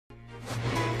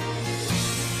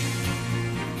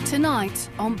Tonight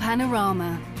on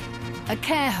Panorama, a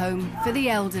care home for the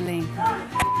elderly.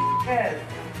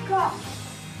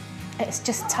 It's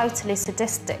just totally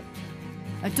sadistic.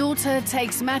 A daughter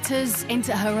takes matters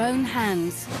into her own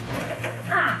hands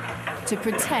to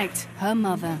protect her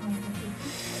mother.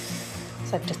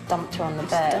 So I've just dumped her on the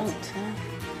bed.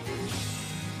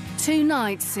 2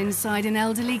 nights inside an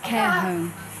elderly care home,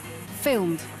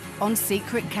 filmed on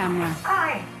secret camera.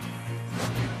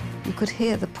 You could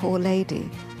hear the poor lady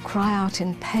cry out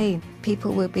in pain.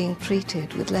 People were being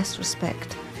treated with less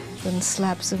respect than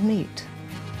slabs of meat.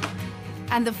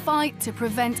 And the fight to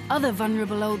prevent other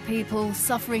vulnerable old people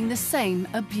suffering the same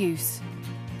abuse.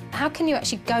 How can you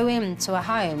actually go into a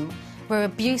home where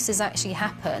abuse has actually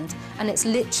happened and it's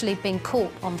literally been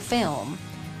caught on film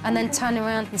and then turn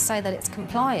around and say that it's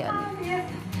compliant?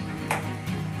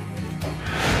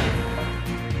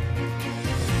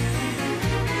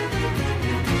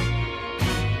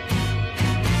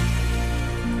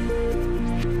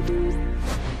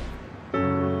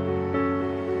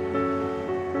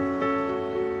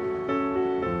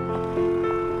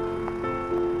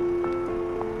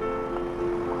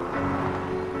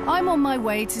 I'm on my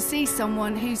way to see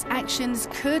someone whose actions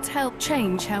could help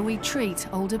change how we treat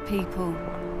older people.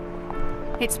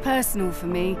 It's personal for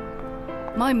me.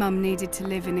 My mum needed to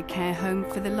live in a care home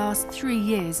for the last 3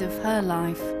 years of her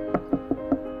life.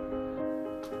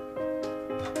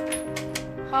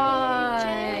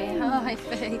 Hi. Hi,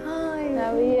 Fee. Hi.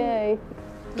 How are you?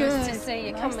 Good. Nice to see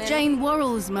you. Come in. Jane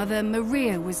Worrell's mother,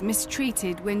 Maria, was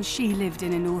mistreated when she lived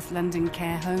in a North London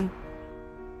care home.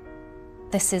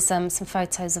 This is some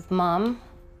photos of Mum.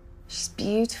 She's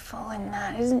beautiful in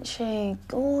that, isn't she?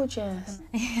 Gorgeous.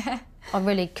 Yeah. I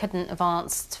really couldn't have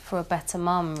asked for a better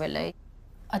mum, really.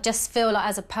 I just feel like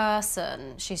as a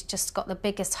person, she's just got the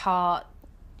biggest heart,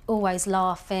 always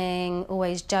laughing,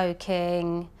 always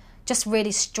joking, just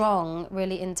really strong,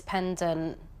 really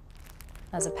independent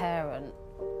as a parent.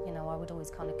 You know, I would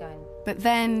always kind of go and... But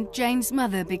then Jane's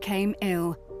mother became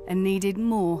ill and needed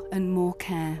more and more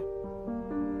care.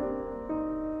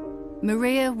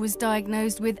 Maria was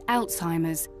diagnosed with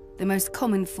Alzheimer's, the most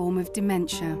common form of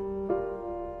dementia.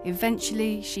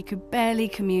 Eventually, she could barely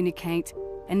communicate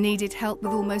and needed help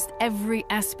with almost every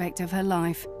aspect of her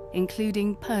life,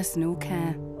 including personal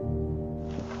care.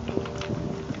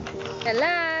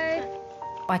 Hello!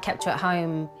 I kept her at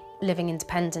home, living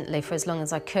independently for as long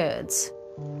as I could.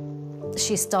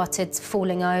 She started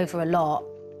falling over a lot,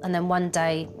 and then one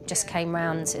day just came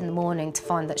round in the morning to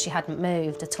find that she hadn't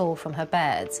moved at all from her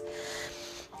bed,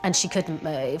 and she couldn't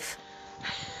move.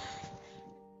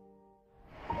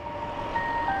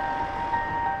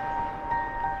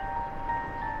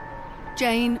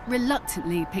 Jane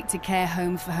reluctantly picked a care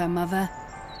home for her mother,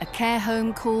 a care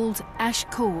home called Ash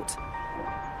Court.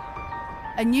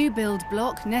 A new build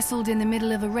block nestled in the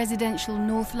middle of a residential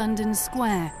North London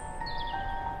square.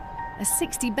 A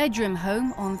 60-bedroom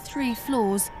home on 3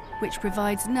 floors, which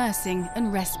provides nursing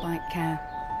and respite care.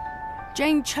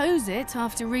 Jane chose it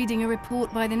after reading a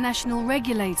report by the national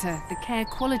regulator, the Care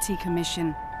Quality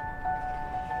Commission.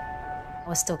 I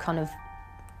was still kind of,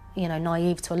 you know,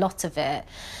 naive to a lot of it.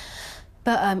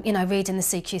 But, you know, reading the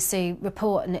CQC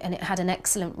report and it had an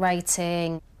excellent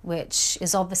rating, which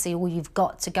is obviously all you've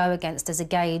got to go against as a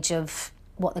gauge of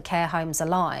what the care homes are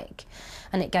like.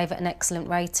 And it gave it an excellent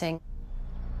rating.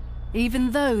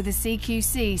 Even though the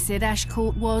CQC said Ash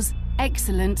Court was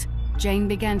excellent, Jane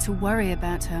began to worry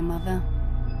about her mother.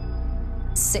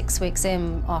 6 weeks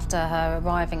in after her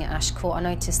arriving at Ash Court, I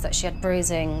noticed that she had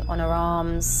bruising on her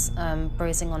arms,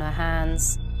 bruising on her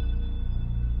hands.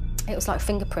 It was like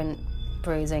fingerprint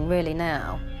bruising, really,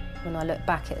 now. When I look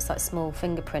back, it's like small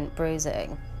fingerprint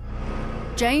bruising.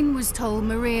 Jane was told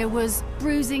Maria was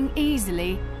bruising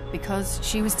easily because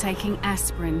she was taking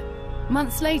aspirin.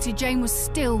 Months later, Jane was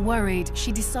still worried.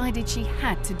 She decided she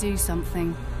had to do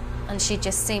something. And she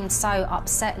just seemed so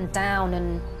upset and down,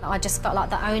 and I just felt like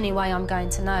the only way I'm going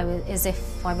to know is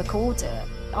if I record it.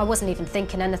 I wasn't even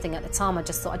thinking anything at the time. I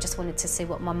just thought I just wanted to see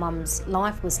what my mum's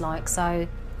life was like. So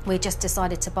we just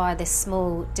decided to buy this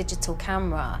small digital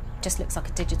camera. Just looks like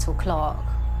a digital clock.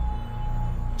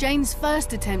 Jane's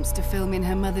first attempts to film in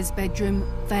her mother's bedroom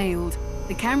failed.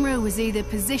 The camera was either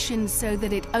positioned so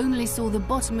that it only saw the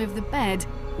bottom of the bed,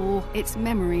 or its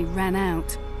memory ran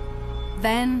out.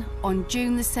 Then, on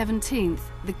June the 17th,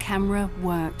 the camera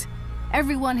worked.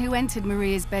 Everyone who entered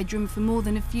Maria's bedroom for more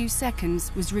than a few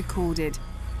seconds was recorded.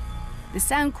 The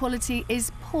sound quality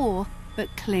is poor, but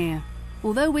clear.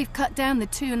 Although we've cut down the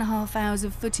 2.5 hours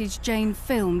of footage Jane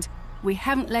filmed, we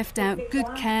haven't left out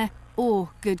good care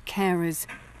or good carers.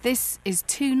 This is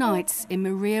 2 nights in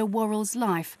Maria Worrell's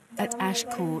life at Ash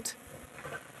Court.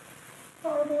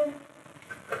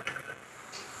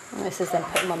 This is them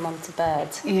putting my mum to bed.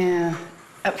 Yeah.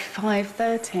 At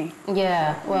 5:30?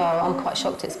 Yeah, well, I'm quite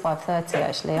shocked it's 5:30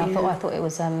 actually. I thought it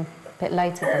was a bit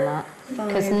later than that.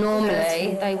 Because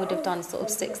normally they would have done sort of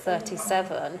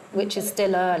 6:37, which is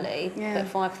still early, but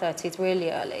 5:30 is really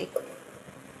early.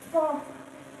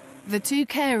 The two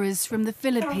carers from the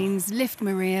Philippines lift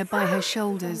Maria by her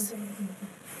shoulders.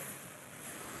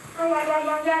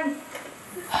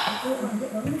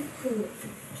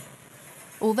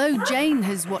 Although Jane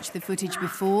has watched the footage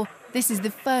before, this is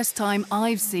the first time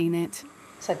I've seen it.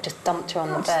 So I've just dumped her on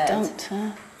the bed. Dumped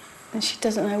her. And she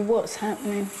doesn't know what's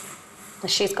happening. And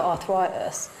she's got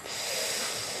arthritis.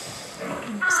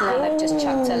 So now they've just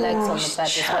chucked her legs on the bed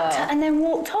as well. And then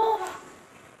walked off.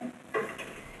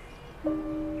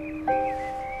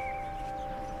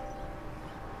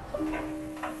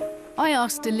 I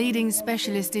asked a leading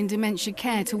specialist in dementia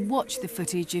care to watch the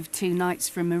footage of 2 nights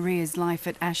from Maria's life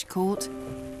at Ash Court.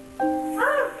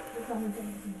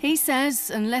 He says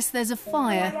unless there's a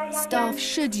fire, staff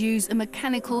should use a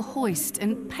mechanical hoist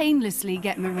and painlessly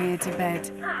get Maria to bed.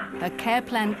 Her care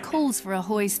plan calls for a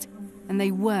hoist, and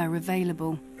they were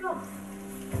available.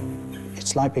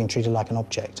 It's like being treated like an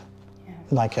object,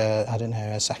 like I don't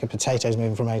know, a sack of potatoes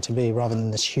moving from A to B, rather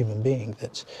than this human being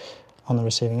that's on the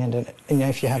receiving end. And you know,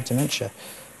 if you have dementia,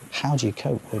 how do you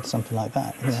cope with something like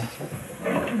that? You know?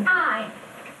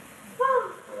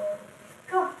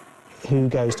 Who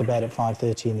goes to bed at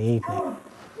 5:30 in the evening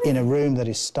in a room that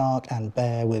is stark and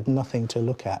bare with nothing to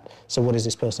look at? So what is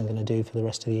this person going to do for the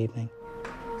rest of the evening?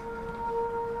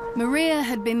 Maria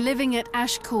had been living at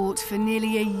Ash Court for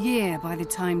nearly a year by the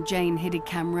time Jane hid a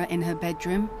camera in her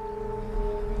bedroom.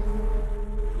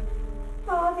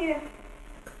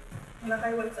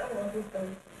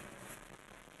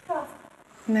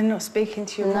 And they're not speaking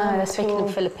to you. No, they're speaking in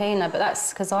Filipino, but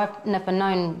that's because I've never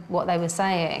known what they were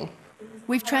saying.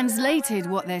 We've translated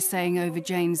what they're saying over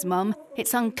Jane's mum.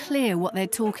 It's unclear what they're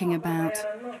talking about.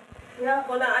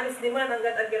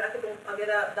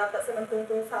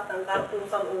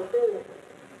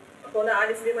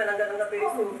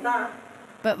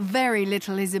 But very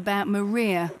little is about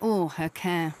Maria or her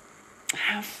care.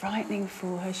 How frightening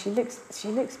for her. She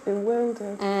looks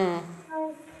bewildered.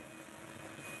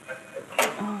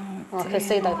 Well, I can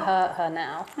see they've hurt her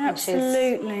now.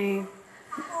 Absolutely.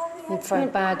 And throw a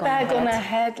bag on her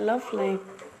head, lovely.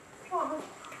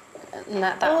 And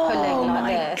that pulling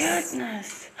like this. Oh, my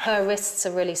goodness. Her wrists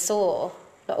are really sore.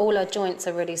 But all her joints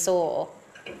are really sore.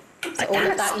 So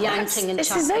all of that yanking and chucking.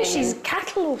 It's as though she's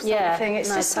cattle or something. Yeah, it's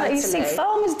no, just totally. like you see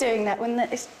farmers doing that when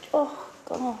it's... Oh,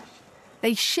 gosh.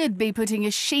 They should be putting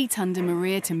a sheet under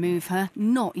Maria to move her,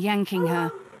 not yanking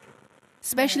her.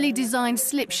 Specially designed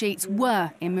slip sheets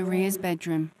were in Maria's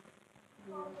bedroom.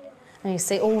 And you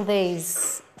see all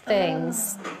these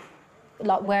things,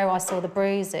 like where I saw the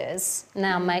bruises,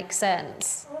 now make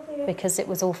sense because it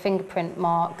was all fingerprint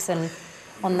marks and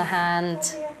on the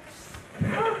hand.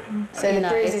 So the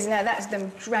bruises now, that's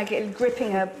them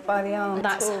gripping her by the arm.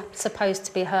 That's supposed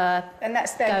to be her and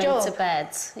that's their going job. to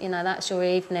bed. You know, that's your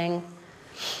evening.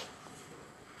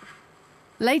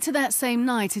 Later that same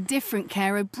night, a different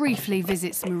carer briefly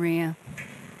visits Maria.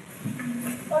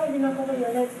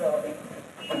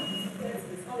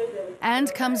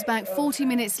 And comes back 40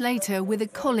 minutes later with a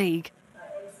colleague.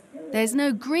 There's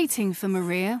no greeting for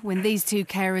Maria when these two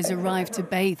carers arrive to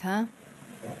bathe her.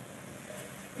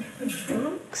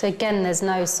 So again, there's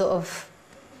no sort of,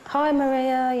 hi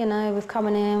Maria, you know, we're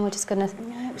coming in, we're just going to...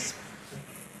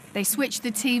 They switch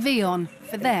the TV on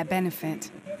for their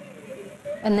benefit.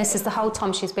 And this is the whole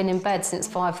time she's been in bed since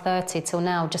 5:30 till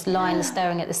now, just lying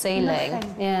staring at the ceiling.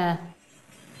 Nothing. Yeah.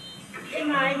 Good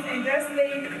night, and just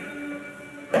leave.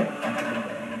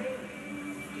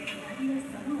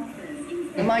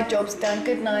 My job's done.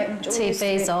 Good night. Enjoy your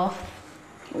TV's sleep. off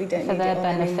We don't for need their it on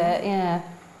benefit, anymore. yeah.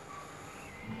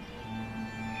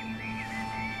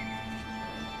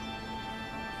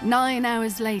 Nine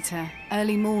hours later,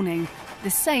 early morning,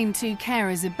 the same two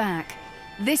carers are back,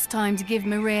 this time to give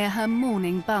Maria her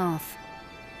morning bath.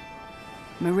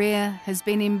 Maria has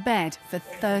been in bed for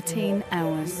 13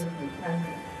 hours.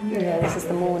 Yeah, this is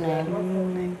the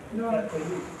morning.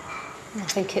 I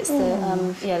think it's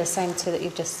the same two that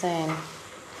you've just seen.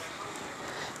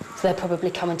 So they're probably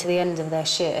coming to the end of their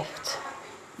shift.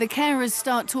 The carers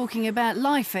start talking about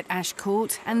life at Ash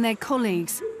Court and their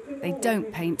colleagues. They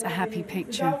don't paint a happy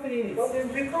picture.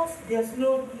 Because there's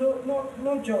no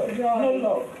joy, no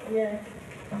love. Yeah.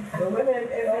 So when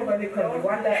everybody comes, the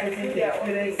one that isn't the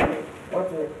experience what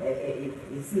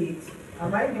is it?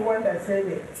 Am I the one that said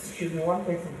it should be one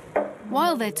person?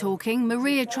 While they're talking,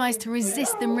 Maria tries to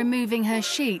resist them removing her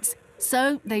sheets,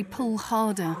 So they pull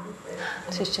harder.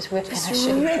 She's just ripping her Just sheets.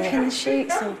 ripping the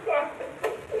sheets off.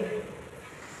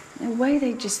 The way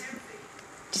they just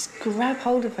grab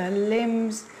hold of her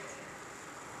limbs.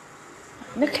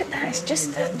 Look at that, it's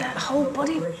just that whole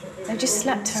body. They just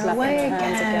slapped her away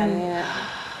again.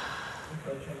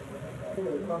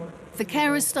 The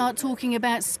carers start talking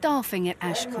about staffing at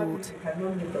Ash Court.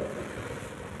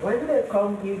 Why do they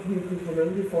come give you people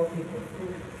only 4 people?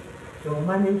 So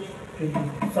manage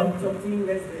something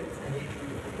residents.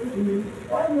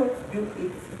 Why not do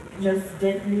it just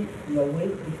gently your way?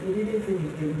 If you didn't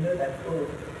finish, you know that, oh,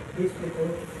 these people,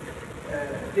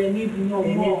 they need more.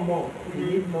 They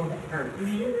need more hands.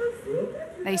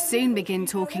 They soon begin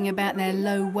talking about their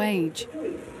low wage.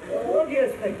 What do you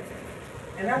expect?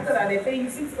 And after that, they pay you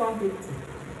 £6.50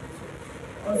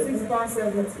 or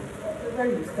 £6.70. Where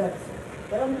you start?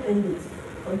 Don't end it.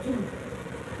 Continue.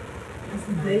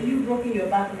 Then you broken your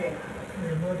back there.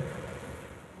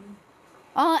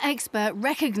 Our expert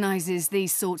recognises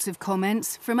these sorts of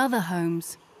comments from other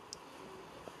homes.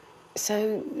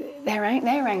 So they're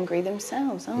angry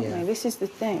themselves, aren't they? This is the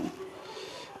thing.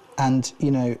 And,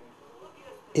 you know,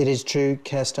 it is true,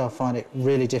 care staff find it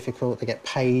really difficult. They get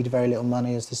paid very little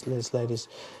money, as this lady's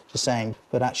just saying.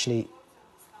 But actually,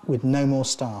 with no more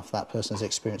staff, that person's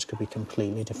experience could be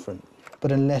completely different.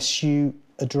 But unless you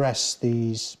address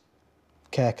these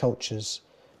care cultures,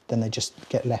 then they just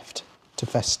get left to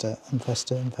fester and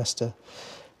fester and fester.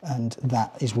 And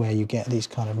that is where you get these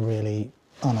kind of really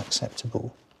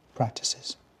unacceptable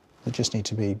practices that just need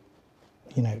to be,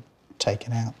 you know,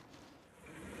 taken out.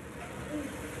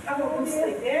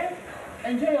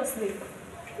 Enjoy your sleep.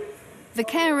 The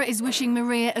carer is wishing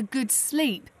Maria a good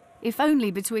sleep, if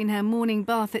only between her morning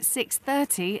bath at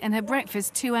 6:30 and her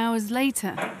breakfast 2 hours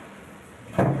later.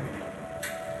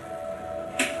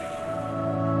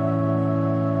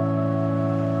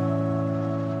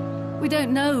 We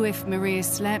don't know if Maria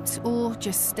slept or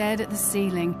just stared at the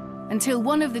ceiling until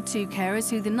one of the 2 carers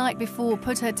who the night before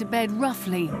put her to bed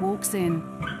roughly walks in.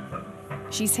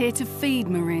 She's here to feed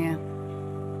Maria.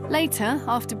 Later,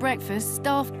 after breakfast,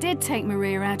 staff did take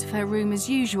Maria out of her room as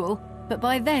usual, but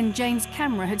by then Jane's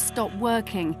camera had stopped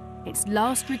working. Its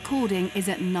last recording is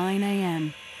at 9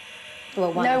 a.m.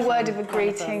 Well, No word of a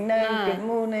greeting, no good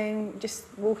morning, just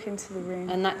walk into the room.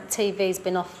 And that TV's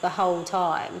been off the whole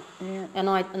time. Yeah. And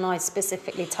I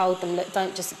specifically told them, look,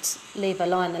 don't just leave her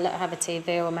lying there, let her have a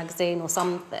TV or a magazine or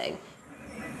something.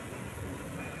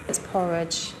 It's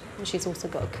porridge, and she's also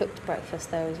got a cooked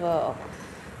breakfast there as well.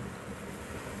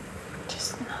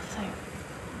 Just nothing.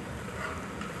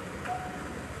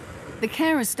 The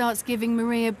carer starts giving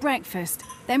Maria breakfast,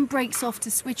 then breaks off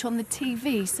to switch on the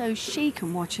TV so she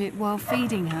can watch it while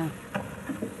feeding her.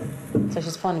 So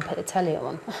she's finally put the telly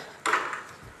on.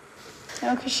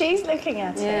 Oh, because she's looking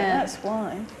at it, Yeah. that's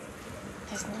why.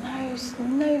 There's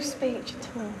no speech at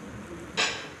all.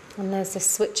 And there's this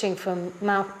switching from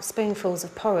spoonfuls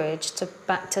of porridge to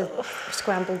back to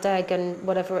scrambled egg and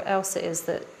whatever else it is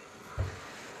that...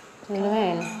 You know what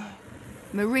I mean?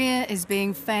 Maria is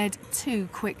being fed too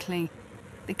quickly.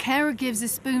 The carer gives a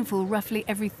spoonful roughly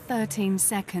every 13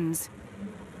 seconds.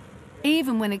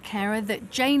 Even when a carer that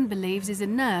Jane believes is a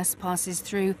nurse passes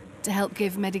through to help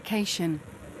give medication.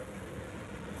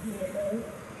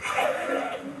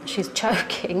 She's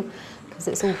choking because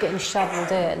it's all getting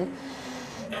shoveled in.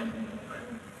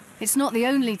 It's not the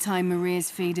only time Maria's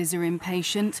feeders are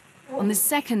impatient. On the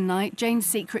second night, Jane's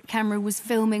secret camera was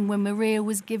filming when Maria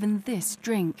was given this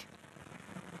drink.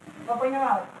 Open your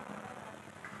mouth.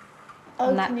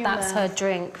 And that's her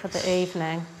drink for the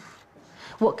evening.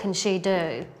 What can she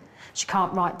do? She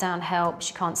can't write down help,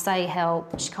 she can't say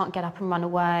help, she can't get up and run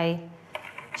away.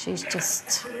 She's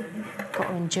just got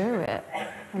to endure it,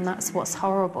 and that's what's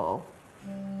horrible.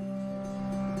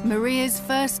 Maria's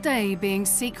first day being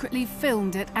secretly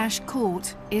filmed at Ash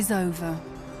Court is over.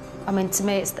 I mean, to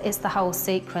me, it's the whole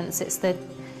sequence.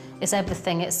 It's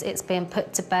everything. It's being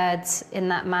put to bed in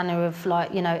that manner of,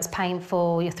 like, you know, it's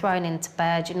painful. You're thrown into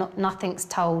bed. Nothing's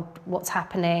told what's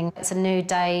happening. It's a new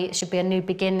day. It should be a new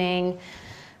beginning.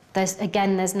 There's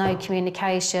no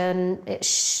communication. It's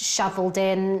shoveled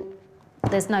in.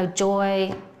 There's no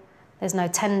joy. There's no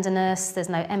tenderness. There's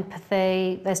no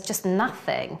empathy. There's just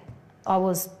nothing. I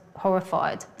was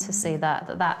horrified to see that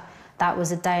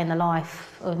was a day in the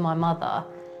life of my mother.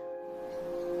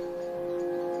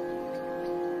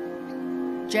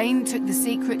 Jane took the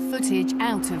secret footage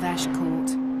out of Ash Court.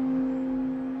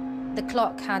 The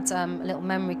clock had a little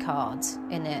memory card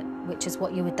in it, which is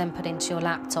what you would then put into your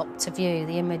laptop to view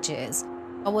the images.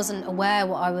 I wasn't aware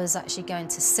what I was actually going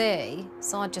to see,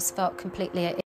 so I just felt completely at